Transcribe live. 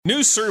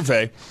New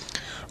survey,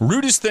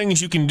 rudest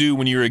things you can do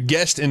when you're a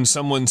guest in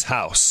someone's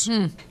house.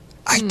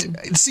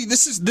 See,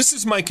 this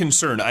is my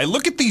concern. I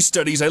look at these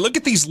studies, I look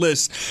at these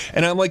lists,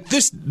 and I'm like,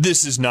 this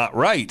is not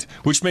right,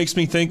 which makes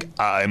me think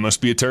I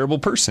must be a terrible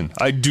person.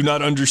 I do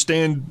not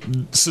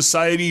understand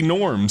society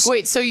norms.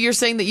 Wait, so you're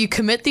saying that you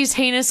commit these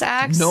heinous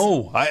acts?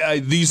 No,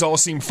 these all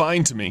seem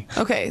fine to me.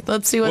 Okay,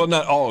 let's see what... Well,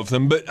 not all of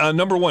them, but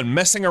number one,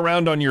 messing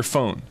around on your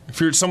phone. If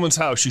you're at someone's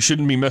house, you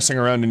shouldn't be messing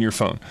around on your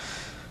phone.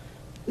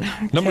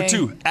 Okay. Number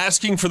two,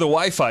 asking for the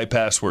Wi-Fi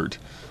password.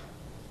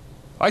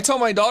 I tell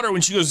my daughter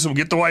when she goes,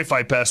 get the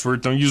Wi-Fi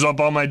password, don't use up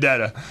all my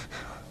data.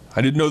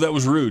 I didn't know that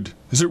was rude.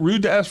 Is it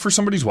rude to ask for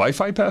somebody's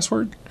Wi-Fi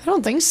password? I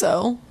don't think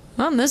so.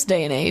 Not in this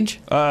day and age.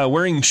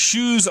 Wearing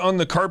shoes on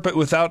the carpet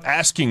without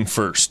asking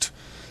first.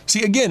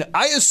 See, again,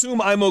 I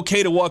assume I'm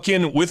okay to walk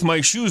in with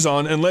my shoes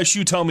on unless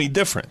you tell me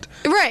different.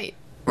 Right,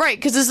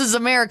 because this is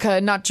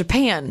America, not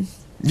Japan.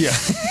 Yeah.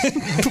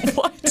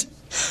 What?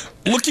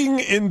 Looking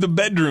in the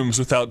bedrooms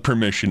without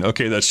permission.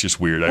 Okay, that's just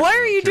weird. Why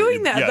are you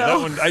doing that, though? That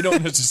one I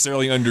don't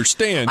necessarily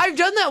understand. I've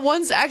done that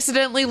once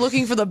accidentally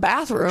looking for the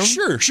bathroom.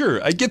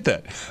 Sure, I get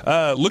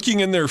that.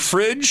 Looking in their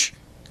fridge.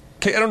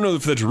 Okay, I don't know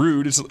if that's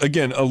rude. It's,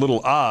 again, a little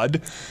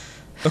odd.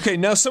 Okay,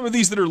 now some of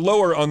these that are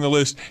lower on the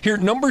list. Here,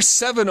 number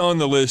 7 on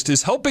the list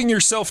is helping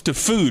yourself to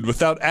food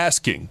without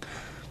asking.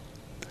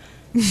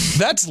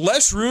 That's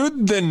less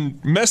rude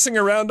than messing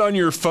around on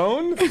your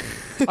phone?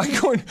 I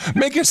go and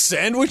make a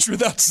sandwich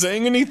without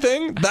saying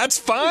anything? That's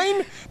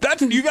fine?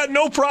 You got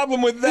no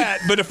problem with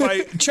that. But if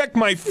I check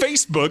my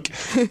Facebook,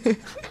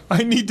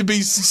 I need to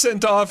be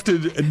sent off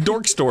to a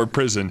dork store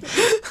prison.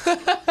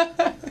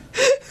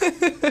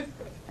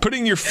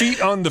 Putting your feet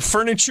on the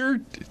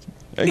furniture?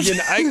 Again,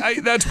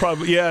 that's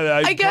probably,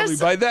 I guess, probably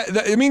buy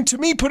that. I mean, to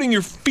me, putting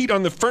your feet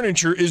on the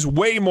furniture is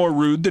way more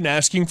rude than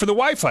asking for the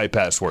Wi-Fi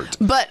password.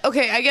 But,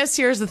 okay, I guess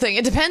here's the thing.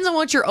 It depends on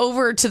what you're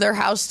over to their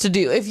house to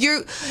do. If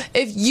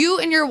you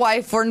and your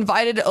wife were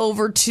invited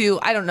over to,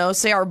 I don't know,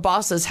 say our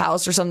boss's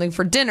house or something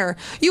for dinner,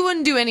 you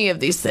wouldn't do any of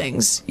these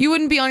things. You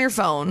wouldn't be on your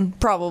phone,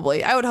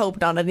 probably. I would hope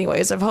not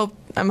anyways.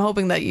 I'm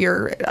hoping that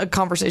you're a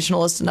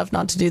conversationalist enough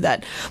not to do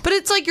that. But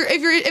it's like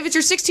if it's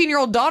your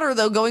 16-year-old daughter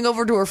though going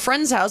over to her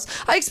friend's house,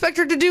 I expect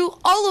her to do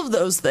all of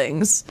those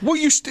things. Well,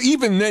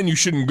 even then you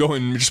shouldn't go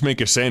and just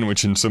make a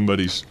sandwich in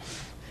somebody's.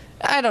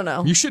 I don't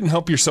know. You shouldn't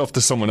help yourself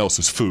to someone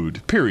else's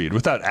food, period,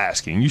 without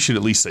asking. You should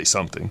at least say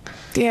something.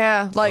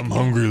 Yeah, like... I'm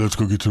hungry, let's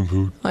go get some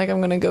food. Like,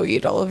 I'm gonna go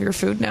eat all of your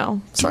food now.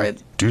 Sorry.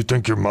 Do you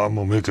think your mom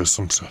will make us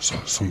some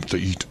to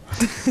eat?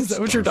 Is that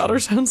what your daughter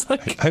sounds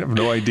like? I have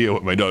no idea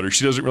what my daughter...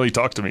 She doesn't really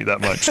talk to me that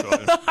much. So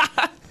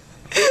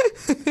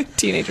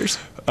Teenagers.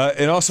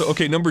 And also,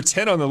 okay, number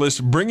 10 on the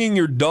list, bringing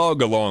your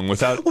dog along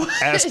without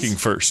asking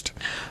first.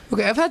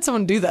 Okay, I've had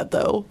someone do that,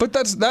 though. But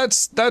that's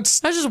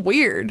just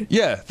weird.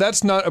 Yeah,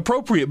 that's not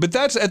appropriate. But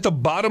that's at the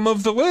bottom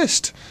of the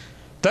list.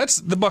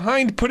 That's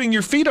behind putting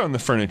your feet on the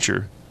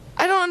furniture.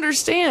 I don't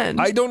understand.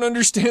 I don't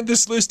understand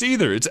this list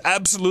either. It's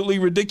absolutely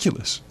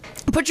ridiculous.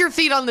 Put your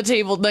feet on the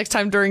table next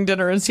time during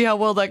dinner and see how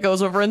well that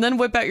goes over, and then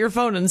whip out your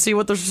phone and see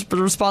what the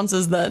response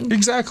is then.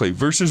 Exactly,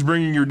 versus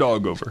bringing your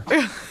dog over.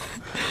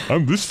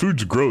 This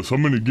food's gross.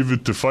 I'm going to give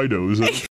it to Fido.